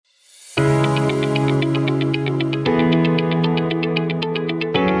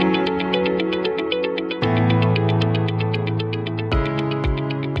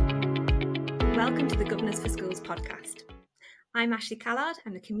Ashley Callard.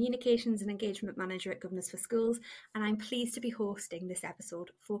 I'm the Communications and Engagement Manager at Governors for Schools, and I'm pleased to be hosting this episode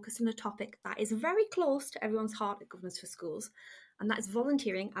focused on a topic that is very close to everyone's heart at Governors for Schools, and that is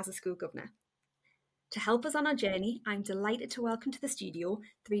volunteering as a school governor. To help us on our journey, I'm delighted to welcome to the studio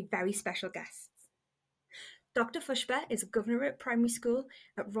three very special guests. Dr. Pushpa is a governor at primary school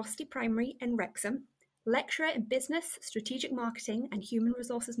at Rosty Primary in Wrexham, lecturer in business, strategic marketing and human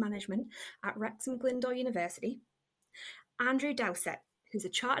resources management at Wrexham Glyndor University. Andrew Dowsett, who's a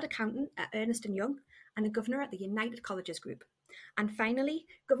chartered accountant at Ernst & Young and a governor at the United Colleges Group. And finally,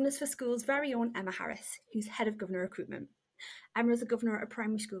 Governors for Schools' very own Emma Harris, who's head of governor recruitment. Emma is a governor at a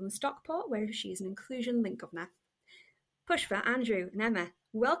primary school in Stockport, where she is an Inclusion Link governor. Pushpa, Andrew and Emma,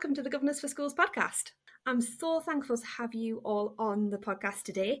 welcome to the Governors for Schools podcast. I'm so thankful to have you all on the podcast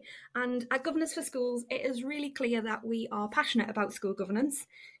today. And at Governors for Schools, it is really clear that we are passionate about school governance.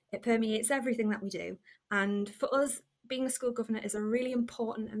 It permeates everything that we do. And for us, being a school governor is a really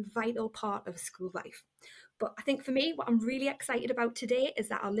important and vital part of school life. But I think for me, what I'm really excited about today is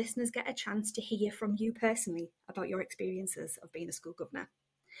that our listeners get a chance to hear from you personally about your experiences of being a school governor.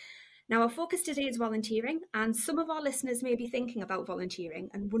 Now, our focus today is volunteering, and some of our listeners may be thinking about volunteering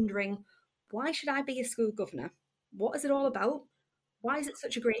and wondering, why should I be a school governor? What is it all about? Why is it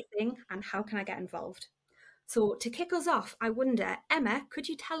such a great thing? And how can I get involved? So to kick us off, I wonder, Emma, could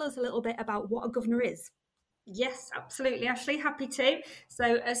you tell us a little bit about what a governor is? Yes, absolutely, Ashley. Happy to.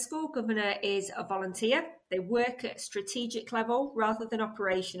 So a school governor is a volunteer. They work at strategic level rather than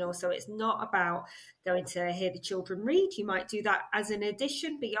operational. So it's not about going to hear the children read. You might do that as an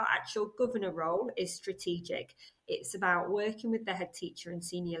addition, but your actual governor role is strategic. It's about working with the head teacher and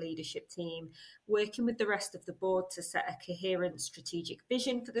senior leadership team, working with the rest of the board to set a coherent strategic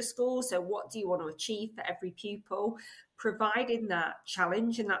vision for the school. So what do you want to achieve for every pupil? Providing that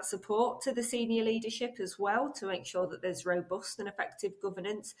challenge and that support to the senior leadership as well to make sure that there's robust and effective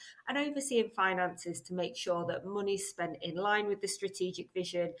governance, and overseeing finances to make sure that money's spent in line with the strategic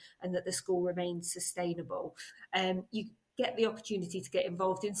vision and that the school remains sustainable. You get the opportunity to get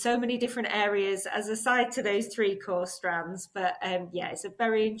involved in so many different areas as a side to those three core strands, but it's a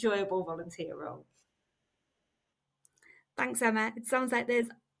very enjoyable volunteer role. Thanks, Emma. It sounds like there's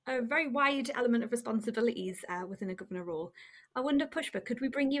a very wide element of responsibilities within a governor role. I wonder, Pushpa, could we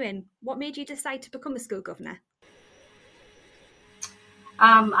bring you in? What made you decide to become a school governor?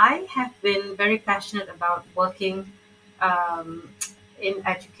 I have been very passionate about working in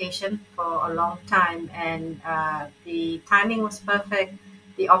education for a long time, and the timing was perfect,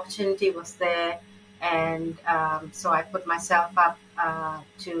 the opportunity was there, and so I put myself up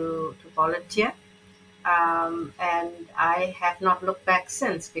to volunteer. And I have not looked back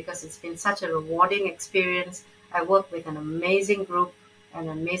since, because it's been such a rewarding experience. I work with an amazing group, an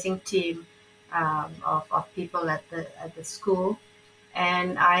amazing team of people at the school,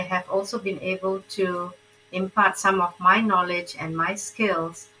 and I have also been able to impart some of my knowledge and my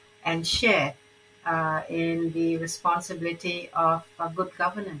skills and share in the responsibility of good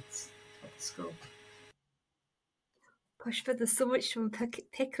governance at the school. Pushpa, there's so much to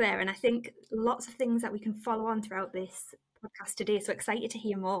pick there, and I think lots of things that we can follow on throughout this podcast today. So excited to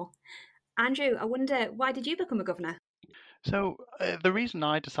hear more. Andrew, I wonder, why did you become a governor? So the reason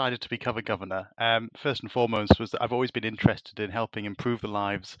I decided to become a governor, first and foremost, was that I've always been interested in helping improve the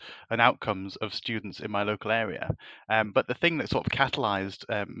lives and outcomes of students in my local area. But the thing that sort of catalyzed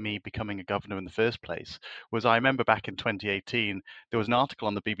me becoming a governor in the first place was, I remember back in 2018, there was an article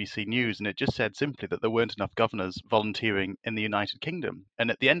on the BBC News, and it just said simply that there weren't enough governors volunteering in the United Kingdom. And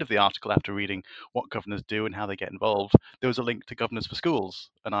at the end of the article, after reading what governors do and how they get involved, there was a link to Governors for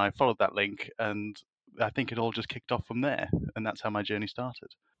Schools. And I followed that link, and I think it all just kicked off from there, and that's how my journey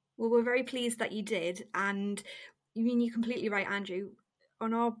started. Well, we're very pleased that you did, and you're completely right, Andrew.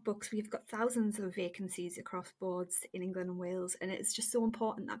 On our books, we've got thousands of vacancies across boards in England and Wales, and it's just so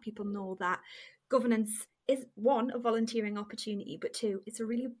important that people know that governance is, one, a volunteering opportunity, but two, it's a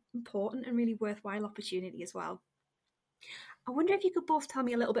really important and really worthwhile opportunity as well. I wonder if you could both tell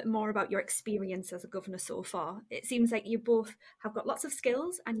me a little bit more about your experience as a governor so far. It seems like you both have got lots of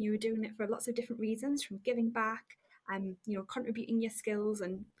skills and you're doing it for lots of different reasons, from giving back and contributing your skills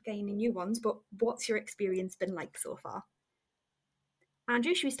and gaining new ones. But what's your experience been like so far?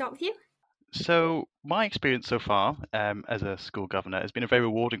 Andrew, should we start with you? So My experience so far as a school governor has been a very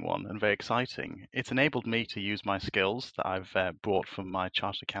rewarding one and very exciting. It's enabled me to use my skills that I've brought from my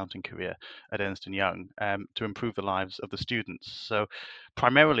chartered accounting career at Ernst & Young to improve the lives of the students. So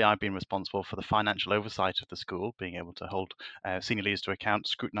primarily I've been responsible for the financial oversight of the school, being able to hold senior leaders to account,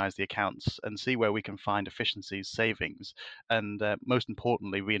 scrutinise the accounts and see where we can find efficiencies, savings, and most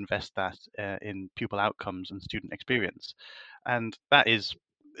importantly, reinvest that in pupil outcomes and student experience. And that is,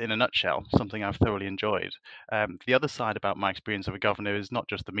 in a nutshell, something I've thoroughly enjoyed. The other side about my experience of a governor is not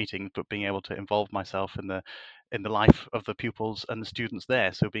just the meetings, but being able to involve myself in the life of the pupils and the students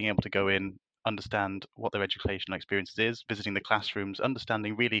there. So being able to go in, understand what their educational experiences is, visiting the classrooms,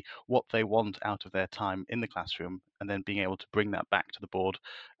 understanding really what they want out of their time in the classroom, and then being able to bring that back to the board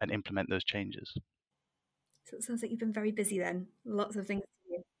and implement those changes. So it sounds like you've been very busy then. Lots of things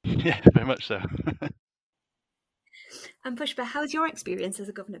to do. Yeah, very much so. And Pushpa, how's your experience as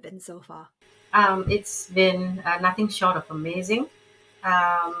a governor been so far? It's been nothing short of amazing.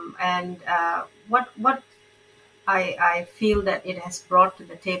 And what I feel that it has brought to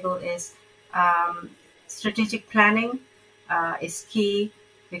the table is um, strategic planning is key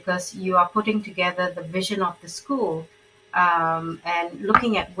because you are putting together the vision of the school and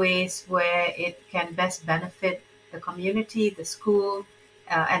looking at ways where it can best benefit the community, the school,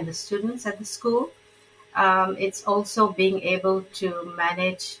 and the students at the school. It's also being able to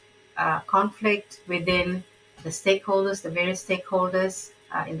manage conflict within the stakeholders, the various stakeholders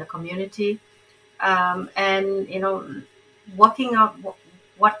in the community, and working out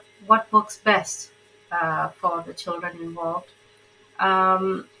what works best for the children involved.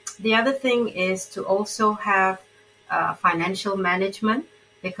 Um, the other thing is to also have financial management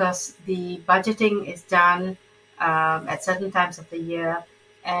because the budgeting is done at certain times of the year,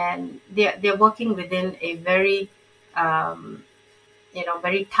 and they're working within a very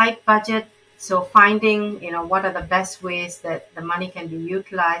very tight budget. So finding what are the best ways that the money can be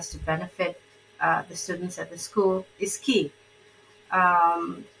utilized to benefit the students at the school is key.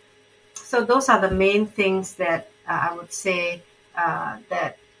 Um, so those are the main things that I would say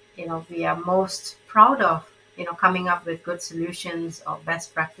that we are most proud of. Coming up with good solutions or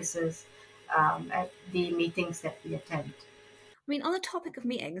best practices at the meetings that we attend. I mean, on the topic of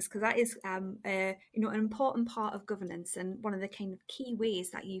meetings, because that is, an important part of governance and one of the kind of key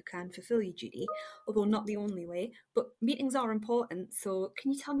ways that you can fulfil your duty, although not the only way. But meetings are important. So,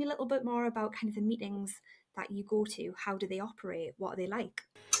 can you tell me a little bit more about kind of the meetings that you go to? How do they operate? What are they like?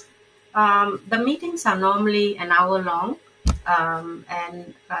 The meetings are normally an hour long,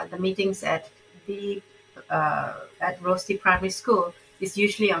 and the meetings the at Rosti Primary School is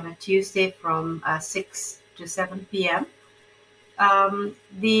usually on a Tuesday from 6 to 7 p.m.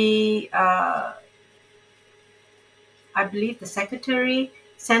 The I believe the secretary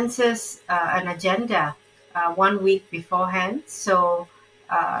sends us an agenda 1 week beforehand. So,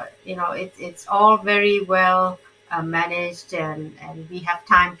 it's all very well managed, and we have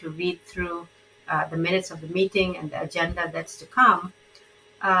time to read through the minutes of the meeting and the agenda that's to come,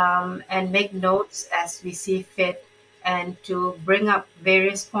 and make notes as we see fit, and to bring up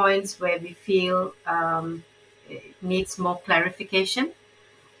various points where we feel it needs more clarification.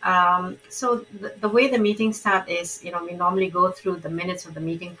 So the way the meetings start is, we normally go through the minutes of the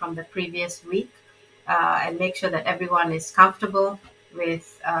meeting from the previous week and make sure that everyone is comfortable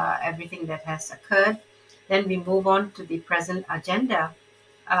with everything that has occurred. Then we move on to the present agenda.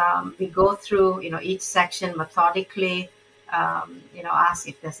 We go through, each section methodically, ask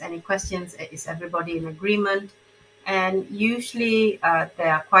if there's any questions. Is everybody in agreement? And usually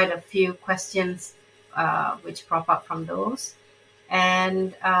there are quite a few questions which prop up from those.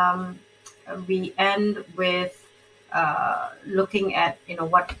 And we end with looking at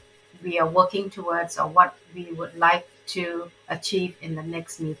what we are working towards or what we would like to achieve in the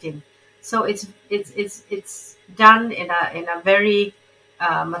next meeting. So it's done in a very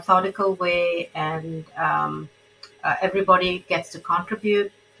methodical way, and everybody gets to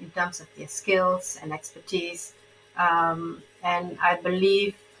contribute in terms of their skills and expertise. And I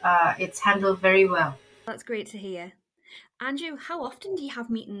believe it's handled very well. That's great to hear. Andrew, how often do you have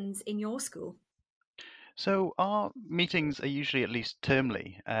meetings in your school? So our meetings are usually at least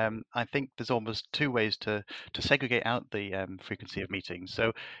termly. I think there's almost two ways to segregate out the frequency of meetings.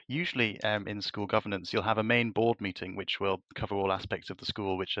 So usually in school governance, you'll have a main board meeting which will cover all aspects of the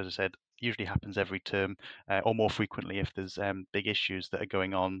school, which, as I said, usually happens every term, or more frequently if there's big issues that are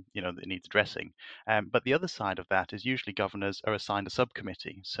going on, that needs addressing. But the other side of that is usually governors are assigned a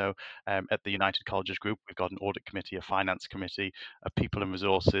subcommittee. So at the United Colleges Group, we've got an audit committee, a finance committee, a people and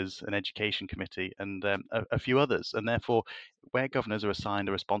resources, an education committee, and a few others. And therefore, where governors are assigned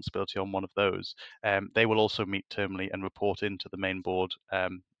a responsibility on one of those, they will also meet termly and report into the main board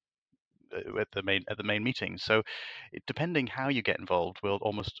at the main meetings. So, depending how you get involved, will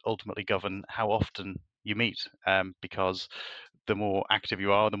almost ultimately govern how often you meet, because the more active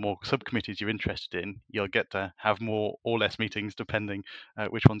you are, the more subcommittees you're interested in, you'll get to have more or less meetings depending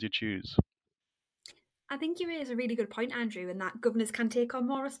which ones you choose. I think you raise a really good point, Andrew, in that governors can take on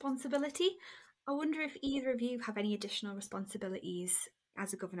more responsibility. I wonder if either of you have any additional responsibilities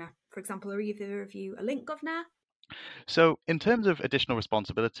as a governor. For example, are either of you a link governor? So, in terms of additional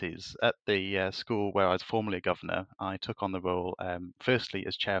responsibilities at the school where I was formerly a governor, I took on the role firstly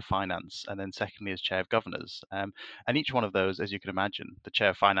as chair of finance and then secondly as chair of governors. And each one of those, as you can imagine, the chair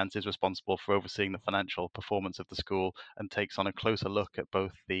of finance is responsible for overseeing the financial performance of the school and takes on a closer look at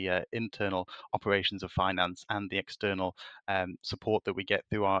both the internal operations of finance and the external support that we get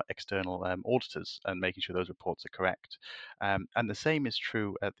through our external auditors and making sure those reports are correct. And the same is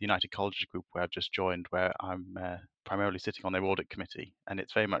true at the United Colleges Group where I've just joined, where I'm primarily sitting on their audit committee, and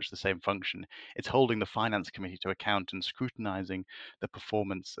it's very much the same function. It's holding the finance committee to account and scrutinizing the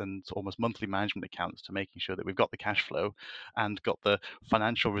performance and almost monthly management accounts to making sure that we've got the cash flow and got the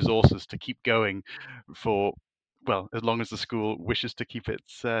financial resources to keep going for, well, as long as the school wishes to keep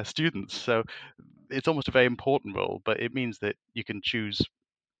its students. So it's almost a very important role, but it means that you can choose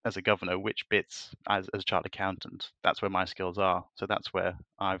as a governor which bits as a chartered accountant. That's where my skills are. So that's where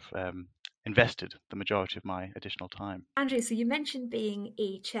I've invested the majority of my additional time. Andrew, so you mentioned being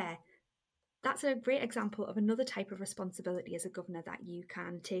a chair. That's a great example of another type of responsibility as a governor that you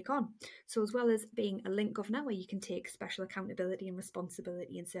can take on. So, as well as being a link governor, where you can take special accountability and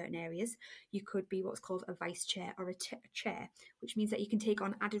responsibility in certain areas, you could be what's called a vice chair or a chair, which means that you can take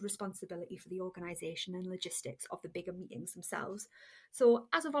on added responsibility for the organisation and logistics of the bigger meetings themselves. So,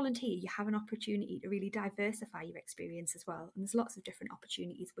 as a volunteer, you have an opportunity to really diversify your experience as well. And there's lots of different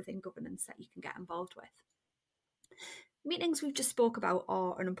opportunities within governance that you can get involved with. Meetings we've just spoke about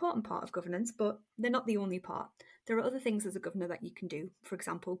are an important part of governance, but they're not the only part. There are other things as a governor that you can do, for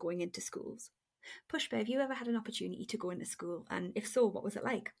example, going into schools. Pushpa, have you ever had an opportunity to go into school? And if so, what was it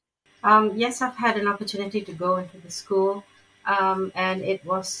like? Yes, I've had an opportunity to go into the school, and it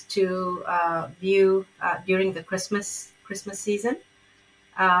was to view during the Christmas season,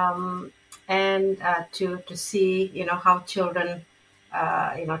 and to see how children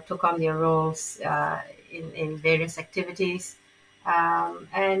took on their roles in various activities,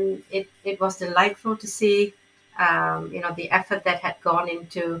 and it was delightful to see the effort that had gone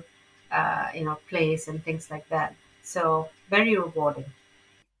into plays and things like that. So very rewarding.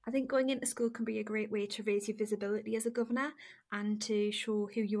 I think going into school can be a great way to raise your visibility as a governor and to show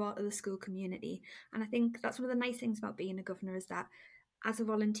who you are to the school community. And I think that's one of the nice things about being a governor is that as a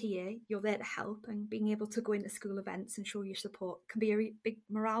volunteer, you're there to help, and being able to go into school events and show your support can be a big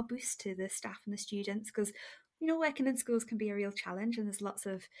morale boost to the staff and the students, because working in schools can be a real challenge, and there's lots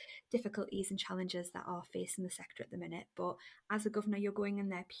of difficulties and challenges that are facing the sector at the minute. But as a governor, you're going in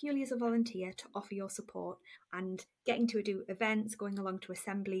there purely as a volunteer to offer your support and getting to do events, going along to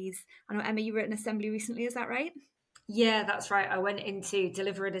assemblies. I know, Emma, you were at an assembly recently, is that right? Yeah, that's right. I went in to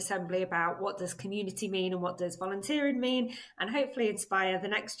deliver an assembly about what does community mean and what does volunteering mean, and hopefully inspire the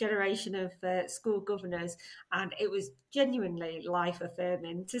next generation of school governors. And it was genuinely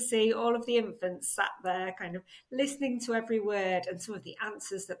life-affirming to see all of the infants sat there kind of listening to every word, and some of the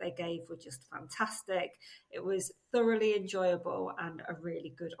answers that they gave were just fantastic. It was thoroughly enjoyable and a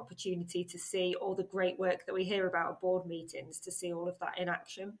really good opportunity to see all the great work that we hear about at board meetings, to see all of that in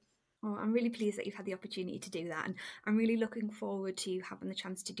action. Oh, I'm really pleased that you've had the opportunity to do that, and I'm really looking forward to having the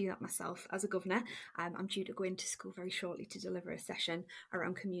chance to do that myself as a governor. I'm due to go into school very shortly to deliver a session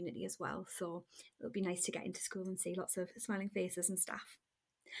around community as well, so it'll be nice to get into school and see lots of smiling faces and staff.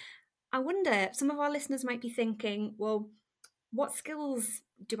 I wonder, some of our listeners might be thinking, well, what skills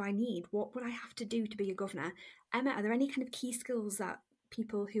do I need? What would I have to do to be a governor? Emma, are there any kind of key skills that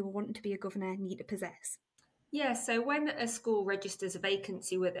people who are wanting to be a governor need to possess? Yeah, so when a school registers a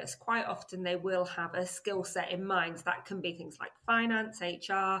vacancy with us, quite often they will have a skill set in mind. That can be things like finance,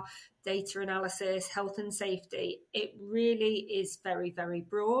 HR, data analysis, health and safety. It really is very, very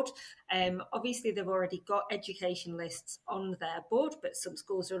broad. Obviously, they've already got education lists on their board, but some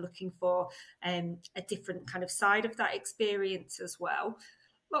schools are looking for a different kind of side of that experience as well.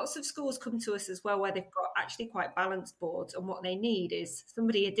 Lots of schools come to us as well where they've got actually quite balanced boards, and what they need is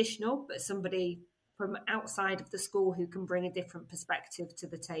somebody additional, but somebody from outside of the school who can bring a different perspective to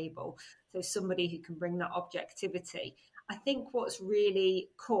the table. So somebody who can bring that objectivity. I think what's really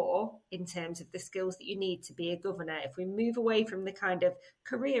core in terms of the skills that you need to be a governor, if we move away from the kind of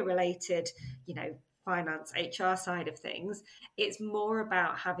career related, finance, HR side of things, it's more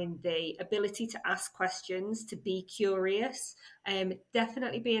about having the ability to ask questions, to be curious,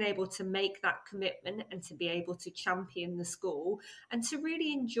 definitely being able to make that commitment and to be able to champion the school and to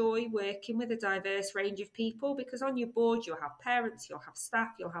really enjoy working with a diverse range of people, because on your board you'll have parents, you'll have staff,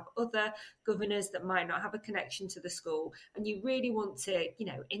 you'll have other governors that might not have a connection to the school, and you really want to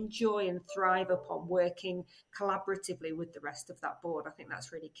enjoy and thrive upon working collaboratively with the rest of that board. I think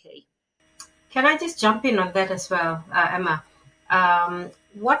that's really key. Can I just jump in on that as well, Emma?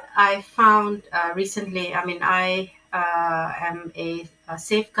 What I found recently, I mean, I am a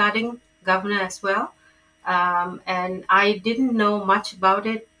safeguarding governor as well, and I didn't know much about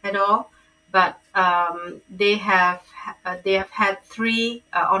it at all. But they have had 3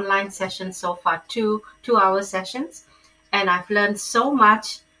 online sessions so far, 2 hour sessions, and I've learned so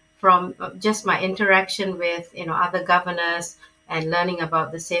much from just my interaction with other governors and learning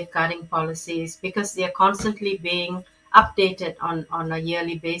about the safeguarding policies, because they are constantly being updated on a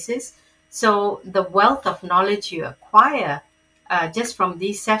yearly basis. So the wealth of knowledge you acquire just from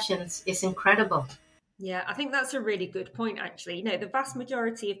these sessions is incredible. Yeah, I think that's a really good point, actually. The vast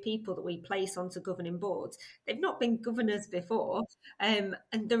majority of people that we place onto governing boards, they've not been governors before. And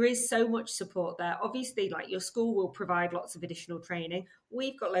there is so much support there. Obviously, like your school will provide lots of additional training.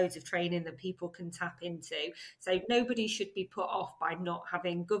 We've got loads of training that people can tap into. So nobody should be put off by not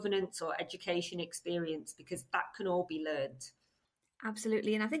having governance or education experience, because that can all be learned.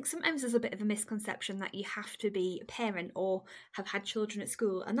 Absolutely. And I think sometimes there's a bit of a misconception that you have to be a parent or have had children at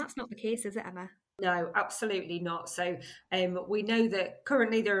school. And that's not the case, is it, Emma? No, absolutely not. So we know that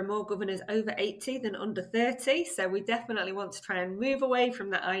currently there are more governors over 80 than under 30. So we definitely want to try and move away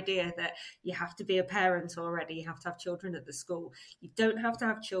from that idea that you have to be a parent already, you have to have children at the school. You don't have to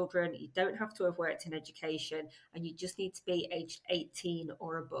have children, you don't have to have worked in education, and you just need to be aged 18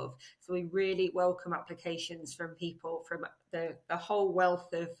 or above. So we really welcome applications from people from the whole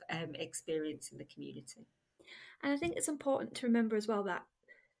wealth of experience in the community. And I think it's important to remember as well that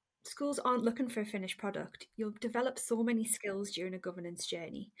schools aren't looking for a finished product. You'll develop so many skills during a governance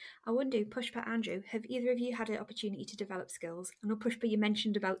journey. I wonder, Pushpa, Andrew, have either of you had an opportunity to develop skills? I know, Pushpa, you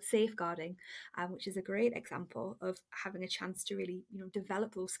mentioned about safeguarding, which is a great example of having a chance to really,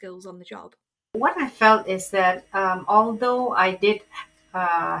 develop those skills on the job. What I felt is that although I did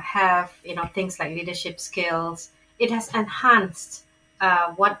have things like leadership skills, it has enhanced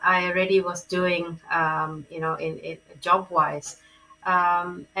what I already was doing, in job wise.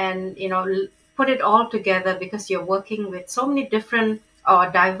 And put it all together, because you're working with so many different or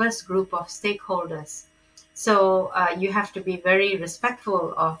diverse group of stakeholders. So you have to be very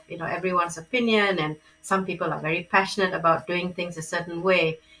respectful of everyone's opinion, and some people are very passionate about doing things a certain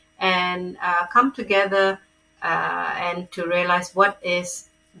way, and come together and to realize what is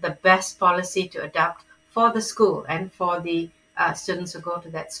the best policy to adopt for the school and for the students who go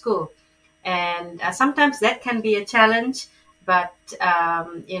to that school. And sometimes that can be a challenge. But,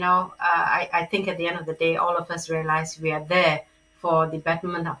 I think at the end of the day, all of us realize we are there for the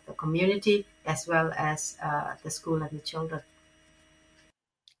betterment of the community as well as the school and the children.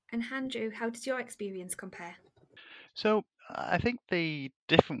 And Andrew, how does your experience compare? So I think the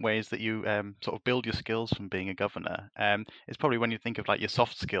different ways that you sort of build your skills from being a governor is probably when you think of like your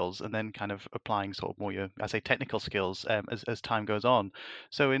soft skills, and then kind of applying sort of more your, I say, technical skills as time goes on.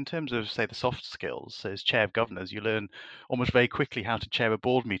 So in terms of, say, the soft skills, as chair of governors, you learn almost very quickly how to chair a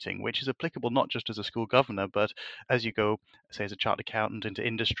board meeting, which is applicable not just as a school governor, but as you go, say, as a chartered accountant into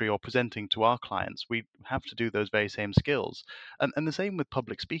industry or presenting to our clients, we have to do those very same skills. And the same with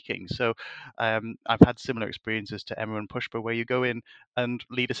public speaking. So I've had similar experiences to Emma and Pushpa, where you go in and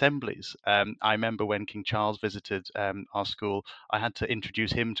lead assemblies. I remember when King Charles visited our school, I had to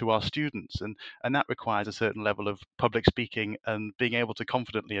introduce him to our students, and that requires a certain level of public speaking and being able to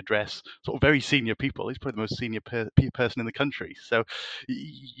confidently address sort of very senior people. He's probably the most senior person in the country. So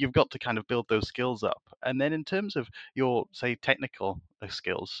you've got to kind of build those skills up. And then in terms of your, say, technical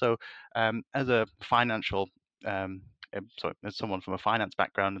skills, so as a financial so as someone from a finance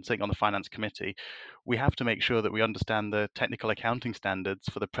background and sitting on the finance committee, we have to make sure that we understand the technical accounting standards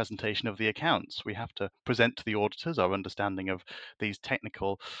for the presentation of the accounts. We have to present to the auditors our understanding of these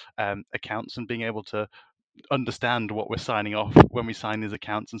technical accounts, and being able to understand what we're signing off when we sign these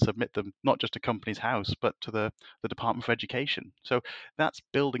accounts and submit them, not just to Companies House, but to the Department for Education. So that's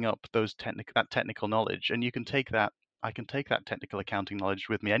building up that technical knowledge, and you can take that. I can take that technical accounting knowledge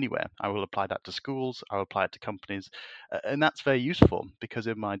with me anywhere. I will apply that to schools. I will apply it to companies, and that's very useful because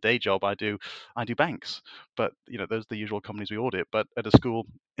in my day job I do banks, but those are the usual companies we audit. But at a school,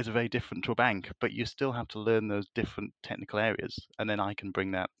 it's very different to a bank. But you still have to learn those different technical areas, and then I can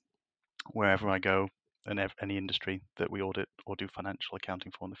bring that wherever I go in any industry that we audit or do financial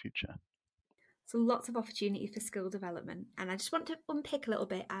accounting for in the future. So lots of opportunity for skill development. And I just want to unpick a little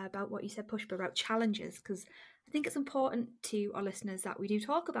bit about what you said, Pushpa, about challenges, because I think it's important to our listeners that we do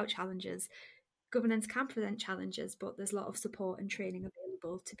talk about challenges. Governance can present challenges, but there's a lot of support and training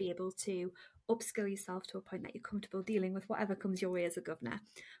available to be able to upskill yourself to a point that you're comfortable dealing with whatever comes your way as a governor.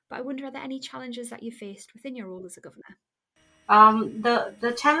 But I wonder, are there any challenges that you faced within your role as a governor?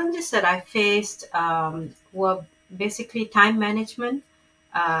 The challenges that I faced were basically time management.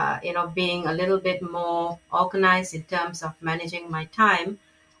 Being a little bit more organized in terms of managing my time,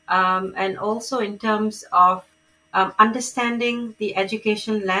 and also in terms of understanding the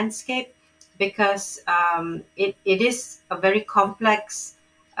education landscape, because it is a very complex,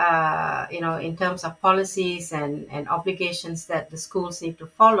 in terms of policies and obligations that the schools need to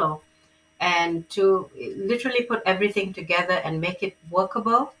follow, and to literally put everything together and make it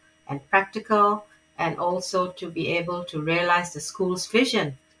workable and practical, and also to be able to realize the school's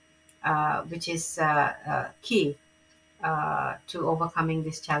vision, which is key to overcoming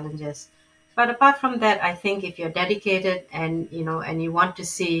these challenges. But apart from that, I think if you're dedicated and you want to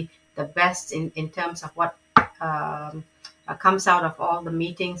see the best in terms of what comes out of all the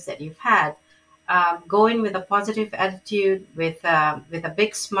meetings that you've had, go in with a positive attitude, with a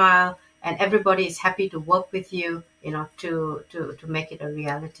big smile, and everybody is happy to work with you, to make it a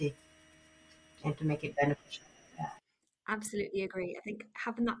reality and to make it beneficial. Absolutely agree. I think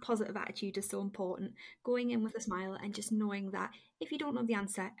having that positive attitude is so important. Going in with a smile and just knowing that if you don't know the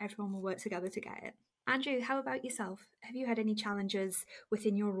answer, everyone will work together to get it. Andrew, how about yourself? Have you had any challenges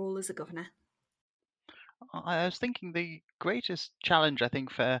within your role as a governor? I was thinking the greatest challenge, I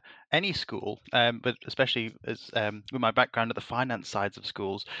think, for any school, but especially with my background at the finance sides of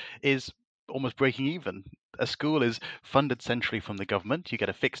schools, is almost breaking even. A school is funded centrally from the government. You get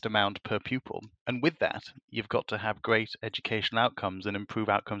a fixed amount per pupil. And with that, you've got to have great educational outcomes and improve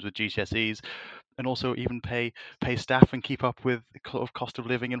outcomes with GCSEs, and also even pay staff and keep up with cost of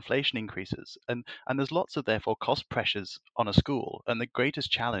living inflation increases. And there's lots of, therefore, cost pressures on a school. And the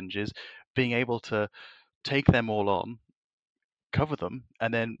greatest challenge is being able to take them all on, cover them,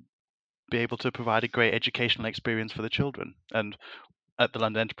 and then be able to provide a great educational experience for the children. And at the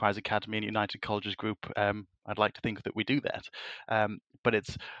London Enterprise Academy and United Colleges Group, I'd like to think that we do that. But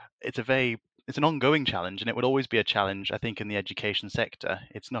it's an ongoing challenge, and it would always be a challenge, I think, in the education sector.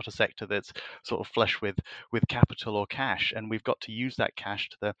 It's not a sector that's sort of flush with capital or cash, and we've got to use that cash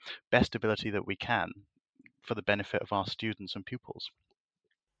to the best ability that we can for the benefit of our students and pupils.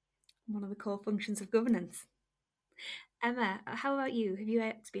 One of the core functions of governance. Emma, how about you? Have you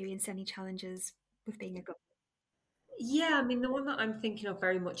experienced any challenges with being a governor? Yeah, I mean, the one that I'm thinking of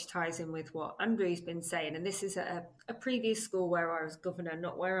very much ties in with what Andrew's been saying. And this is a previous school where I was governor,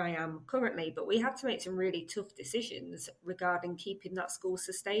 not where I am currently, but we had to make some really tough decisions regarding keeping that school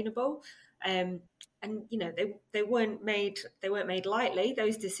sustainable. And they weren't made lightly.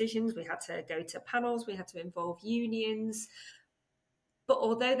 Those decisions, we had to go to panels, we had to involve unions. But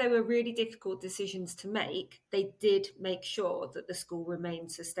although they were really difficult decisions to make, they did make sure that the school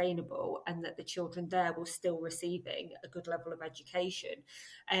remained sustainable and that the children there were still receiving a good level of education.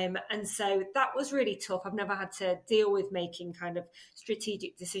 And so that was really tough. I've never had to deal with making kind of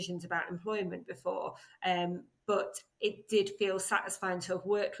strategic decisions about employment before. But it did feel satisfying to have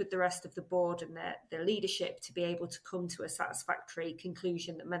worked with the rest of the board and their leadership to be able to come to a satisfactory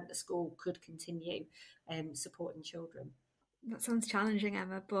conclusion that meant the school could continue supporting children. That sounds challenging,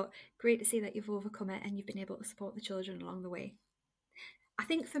 Emma, but great to see that you've overcome it and you've been able to support the children along the way. I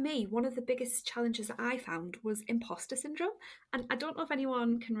think for me, one of the biggest challenges that I found was imposter syndrome. And I don't know if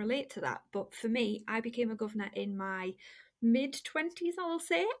anyone can relate to that, but for me, I became a governor in my mid-20s, I'll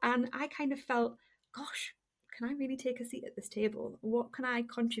say, and I kind of felt, gosh, can I really take a seat at this table? What can I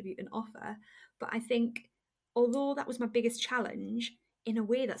contribute and offer? But I think, although that was my biggest challenge, in a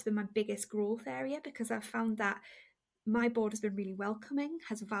way that's been my biggest growth area, because I've found that my board has been really welcoming,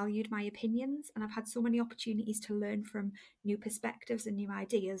 has valued my opinions, and I've had so many opportunities to learn from new perspectives and new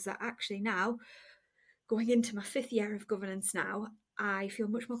ideas that actually now, going into my 5th year of governance now, I feel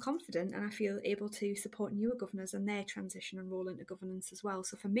much more confident and I feel able to support newer governors and their transition and role into governance as well.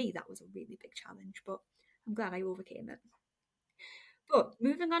 So for me, that was a really big challenge. But I'm glad I overcame it. But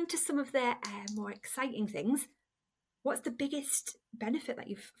moving on to some of the more exciting things, what's the biggest benefit that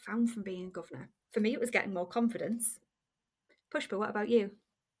you've found from being a governor? For me, it was getting more confidence. Pushpa, what about you?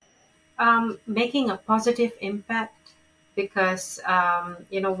 Making a positive impact, because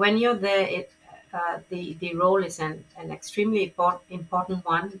when you're there, the role is an extremely important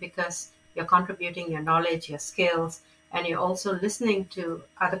one, because you're contributing your knowledge, your skills, and you're also listening to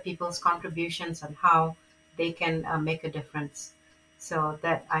other people's contributions on how they can make a difference. So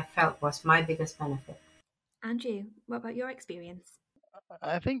that I felt was my biggest benefit. Andrew, what about your experience?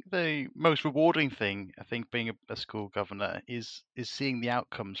 I think the most rewarding thing, I think, being a school governor is seeing the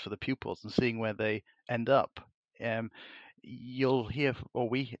outcomes for the pupils and seeing where they end up. Um, you'll hear,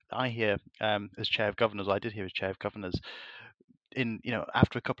 I hear, as chair of governors, I did hear as chair of governors,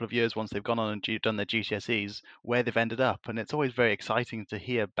 after a couple of years, once they've gone on and done their GCSEs, where they've ended up, and it's always very exciting to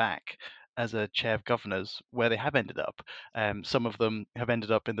hear back as a chair of governors where they have ended up. Some of them have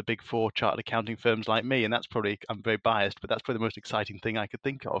ended up in the big four chartered accounting firms like me, and I'm very biased, but that's probably the most exciting thing I could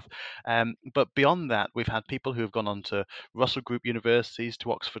think of. But beyond that, we've had people who have gone on to Russell Group universities,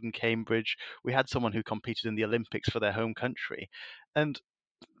 to Oxford and Cambridge. We had someone who competed in the Olympics for their home country, and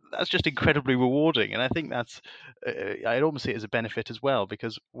that's just incredibly rewarding. And I think I'd almost see it as a benefit as well,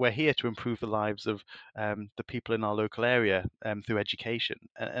 because we're here to improve the lives of the people in our local area through education.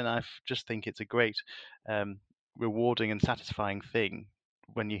 And just think it's a great, rewarding and satisfying thing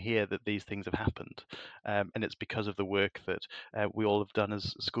when you hear that these things have happened. And it's because of the work that we all have done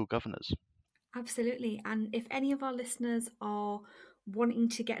as school governors. Absolutely. And if any of our listeners are wanting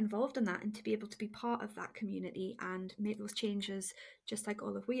to get involved in that and to be able to be part of that community and make those changes, just like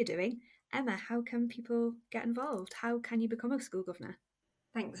all of we are doing, Emma, how can people get involved? How can you become a school governor?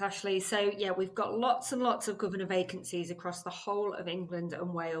 Thanks, Ashley. So, yeah, we've got lots and lots of governor vacancies across the whole of England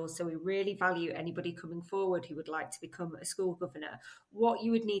and Wales. So, we really value anybody coming forward who would like to become a school governor. What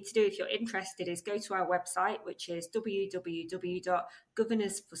you would need to do if you're interested is go to our website, which is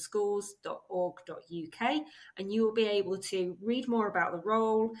www.governorsforschools.org.uk, and you will be able to read more about the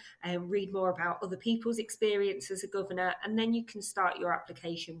role and read more about other people's experience as a governor, and then you can start your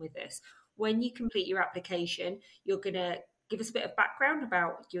application with us. When you complete your application, you're going to give us a bit of background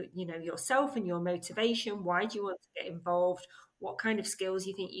about yourself and your motivation. Why do you want to get involved? What kind of skills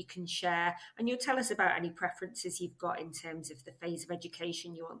you think you can share? And you'll tell us about any preferences you've got in terms of the phase of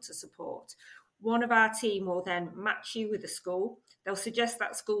education you want to support. One of our team will then match you with a school. They'll suggest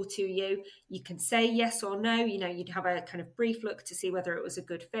that school to you. You can say yes or no. You'd have a kind of brief look to see whether it was a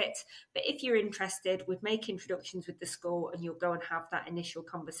good fit. But if you're interested, we'd make introductions with the school and you'll go and have that initial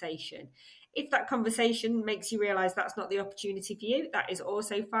conversation. If that conversation makes you realise that's not the opportunity for you, that is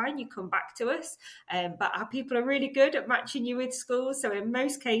also fine. You come back to us. But our people are really good at matching you with schools. So in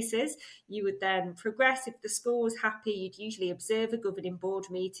most cases, you would then progress. If the school was happy, you'd usually observe a governing board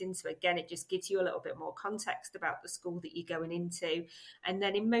meeting. So again, it just gives you a little bit more context about the school that you're going into. And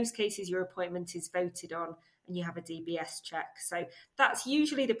then in most cases, your appointment is voted on and you have a DBS check. So that's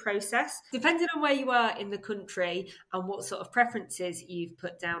usually the process. Depending on where you are in the country and what sort of preferences you've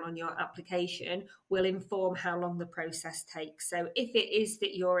put down on your application will inform how long the process takes. So if it is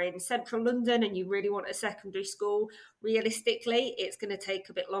that you're in central London and you really want a secondary school, realistically, it's going to take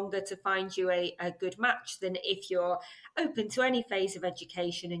a bit longer to find you a good match than if you're open to any phase of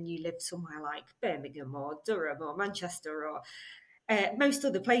education and you live somewhere like Birmingham or Durham or Manchester or most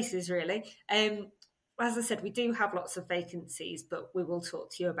other places, really. As I said, we do have lots of vacancies, but we will talk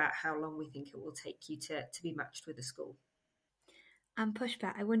to you about how long we think it will take you to be matched with a school. And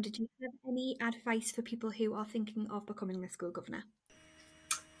Pushpa, I wondered, do you have any advice for people who are thinking of becoming a school governor?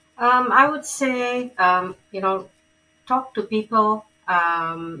 I would say, talk to people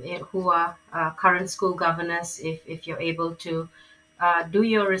who are current school governors if you're able to. Do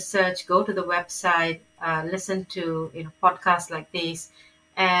your research, go to the website, listen to podcasts like these,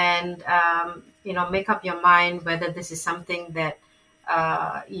 and make up your mind whether this is something that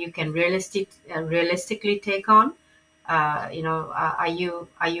you can realistically take on. Are you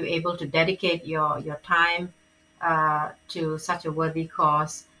able to dedicate your time to such a worthy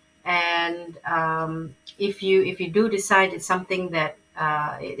cause? And if you do decide it's something that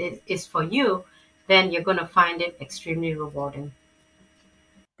it is for you, then you're going to find it extremely rewarding.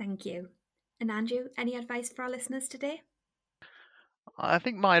 Thank you. And Andrew, any advice for our listeners today? I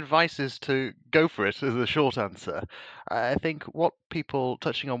think my advice is to go for it, as a short answer. I think what people,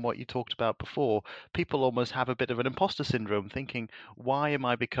 touching on what you talked about before, people almost have a bit of an imposter syndrome, thinking, why am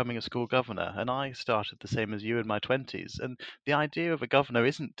I becoming a school governor? And I started the same as you in my 20s. And the idea of a governor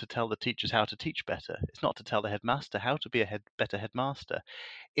isn't to tell the teachers how to teach better. It's not to tell the headmaster how to be a better headmaster.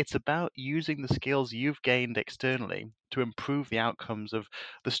 It's about using the skills you've gained externally to improve the outcomes of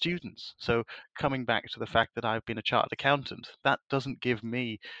the students. So coming back to the fact that I've been a chartered accountant, that doesn't give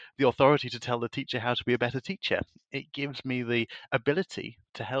me the authority to tell the teacher how to be a better teacher. It gives me the ability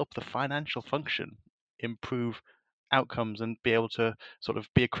to help the financial function improve outcomes and be able to sort of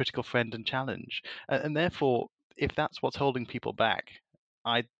be a critical friend and challenge. And therefore, if that's what's holding people back,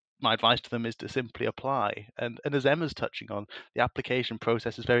 I my advice to them is to simply apply. And as Emma's touching on, the application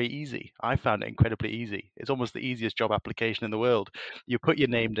process is very easy. I found it incredibly easy. It's almost the easiest job application in the world. You put your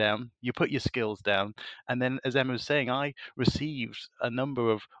name down, you put your skills down, and then, as Emma was saying, I received a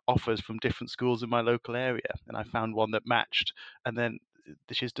number of offers from different schools in my local area, and I found one that matched. And then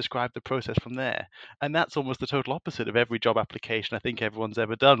she's described the process from there. And that's almost the total opposite of every job application I think everyone's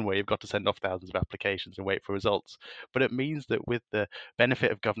ever done, where you've got to send off thousands of applications and wait for results. But it means that with the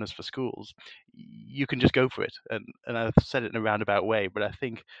benefit of Governors for Schools, you can just go for it. And I've said it in a roundabout way, but I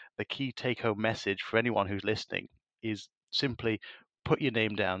think the key take-home message for anyone who's listening is simply put your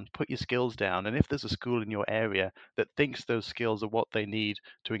name down, put your skills down, and if there's a school in your area that thinks those skills are what they need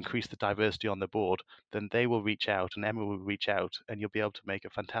to increase the diversity on the board, then they will reach out and Emma will reach out, and you'll be able to make a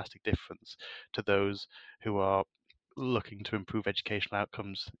fantastic difference to those who are looking to improve educational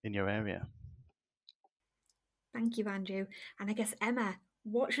outcomes in your area. Thank you, Andrew. And I guess, Emma,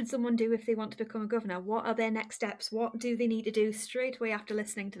 what should someone do if they want to become a governor? What are their next steps? What do they need to do straight away after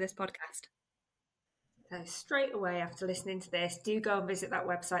listening to this podcast? So straight away after listening to this, do go and visit that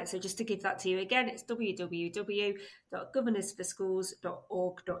website. So just to give that to you again, it's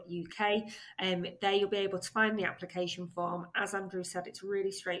www.governorsforschools.org.uk. There you'll be able to find the application form. As Andrew said, it's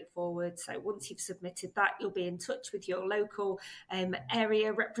really straightforward. So once you've submitted that, you'll be in touch with your local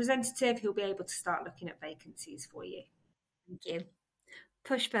area representative who'll be able to start looking at vacancies for you. Thank you.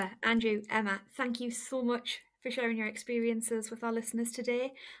 Pushpa, Andrew, Emma, thank you so much for sharing your experiences with our listeners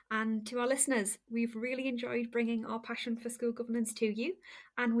today. And to our listeners, we've really enjoyed bringing our passion for school governance to you,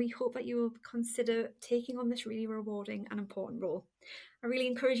 and we hope that you will consider taking on this really rewarding and important role. I really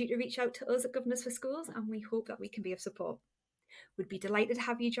encourage you to reach out to us at Governors for Schools, and we hope that we can be of support. We'd be delighted to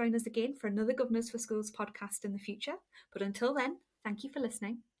have you join us again for another Governors for Schools podcast in the future. But until then, thank you for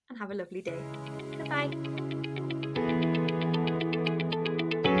listening and have a lovely day. Goodbye.